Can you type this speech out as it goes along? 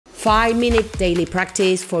5-minute daily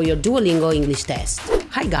practice for your Duolingo English test.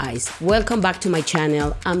 Hi guys, welcome back to my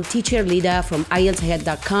channel. I'm teacher Lida from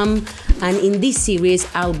IELTSahead.com, and in this series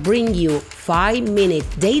I'll bring you 5-minute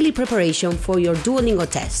daily preparation for your Duolingo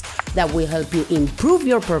test that will help you improve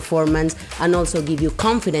your performance and also give you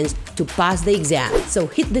confidence to pass the exam. So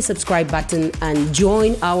hit the subscribe button and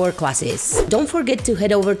join our classes. Don't forget to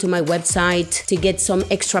head over to my website to get some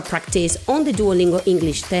extra practice on the Duolingo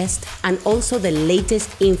English test and also the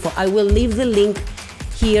latest info. I will leave the link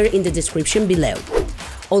here in the description below.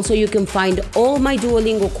 Also, you can find all my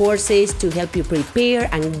Duolingo courses to help you prepare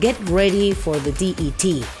and get ready for the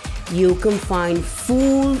DET. You can find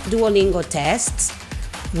full Duolingo tests,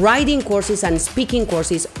 writing courses and speaking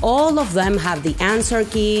courses. All of them have the answer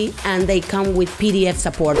key and they come with PDF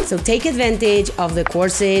support. So take advantage of the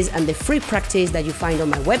courses and the free practice that you find on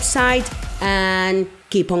my website and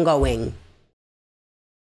keep on going.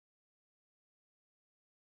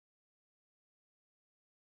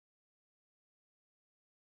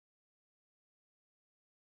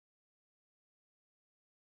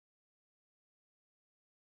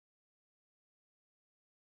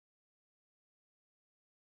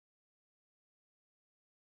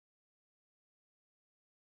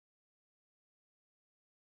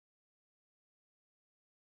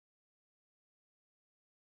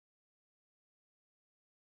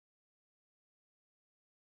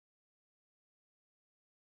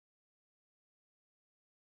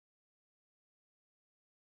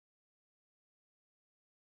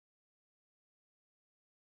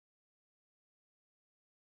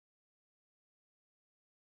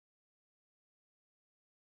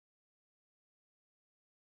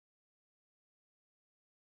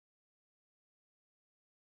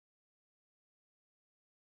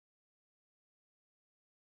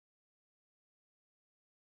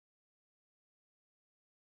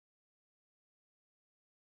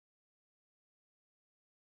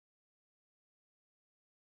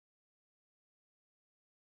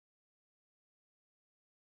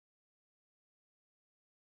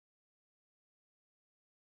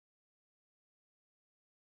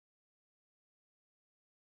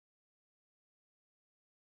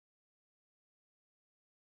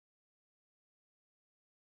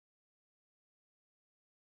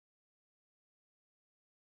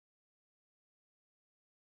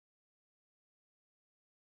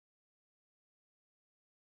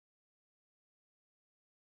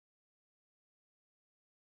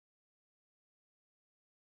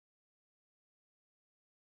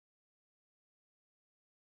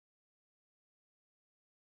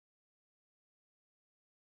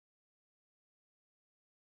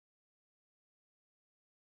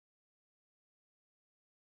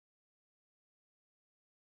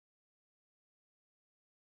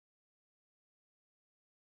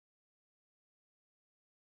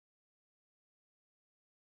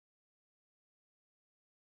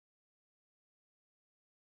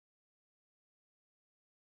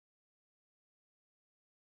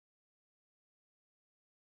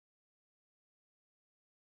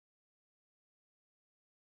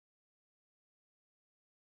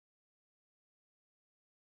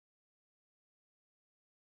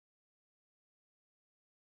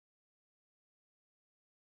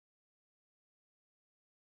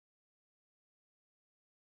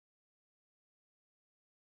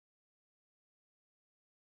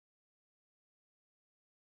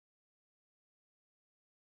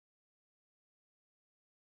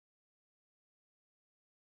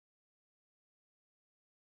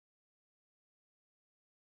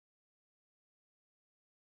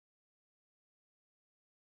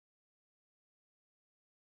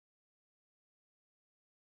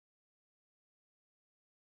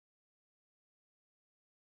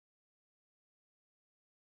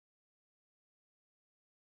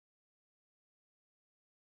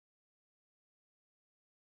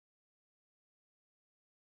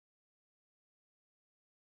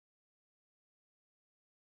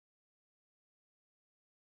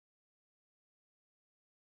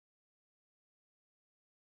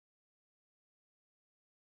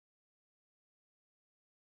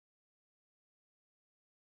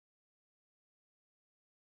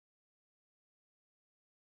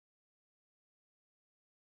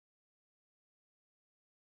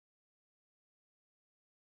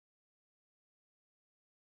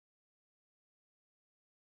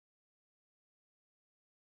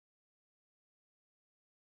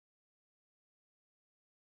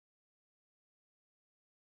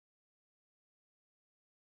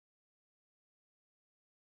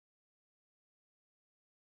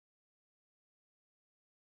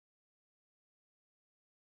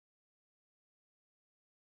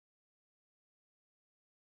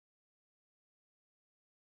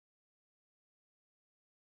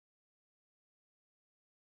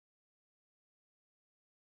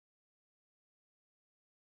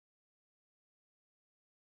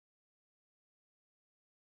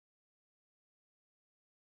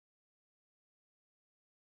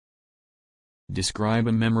 Describe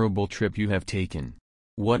a memorable trip you have taken.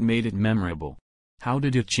 What made it memorable? How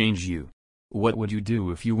did it change you? What would you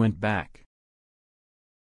do if you went back?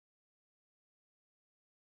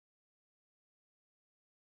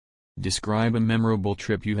 Describe a memorable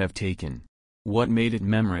trip you have taken. What made it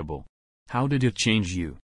memorable? How did it change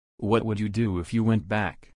you? What would you do if you went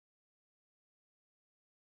back?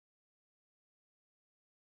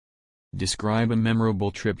 Describe a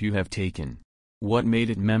memorable trip you have taken. What made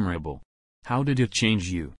it memorable? How did it change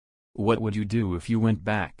you? What would you do if you went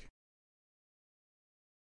back?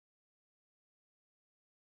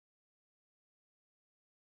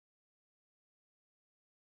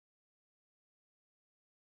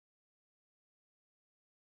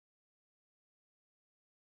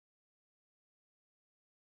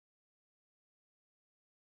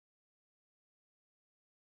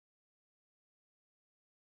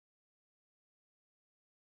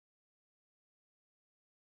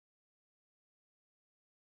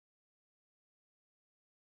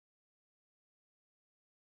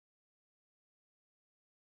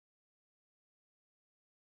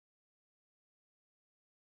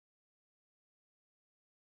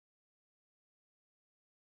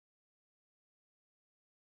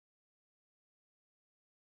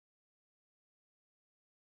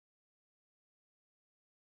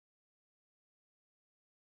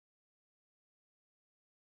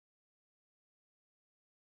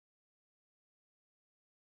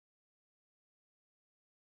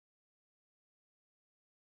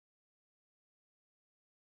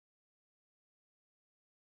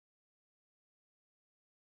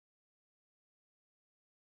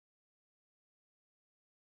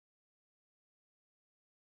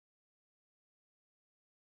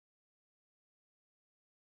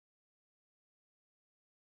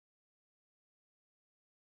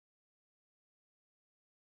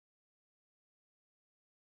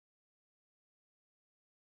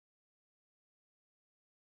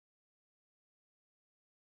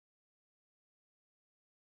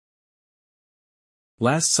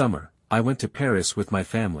 Last summer, I went to Paris with my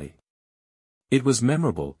family. It was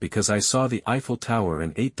memorable because I saw the Eiffel Tower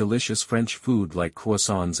and ate delicious French food like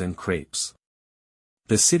croissants and crepes.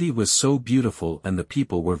 The city was so beautiful and the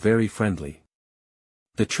people were very friendly.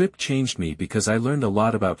 The trip changed me because I learned a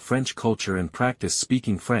lot about French culture and practiced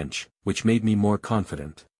speaking French, which made me more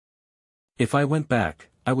confident. If I went back,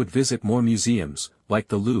 I would visit more museums, like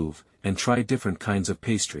the Louvre, and try different kinds of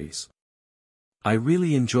pastries. I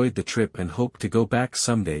really enjoyed the trip and hope to go back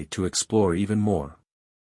someday to explore even more.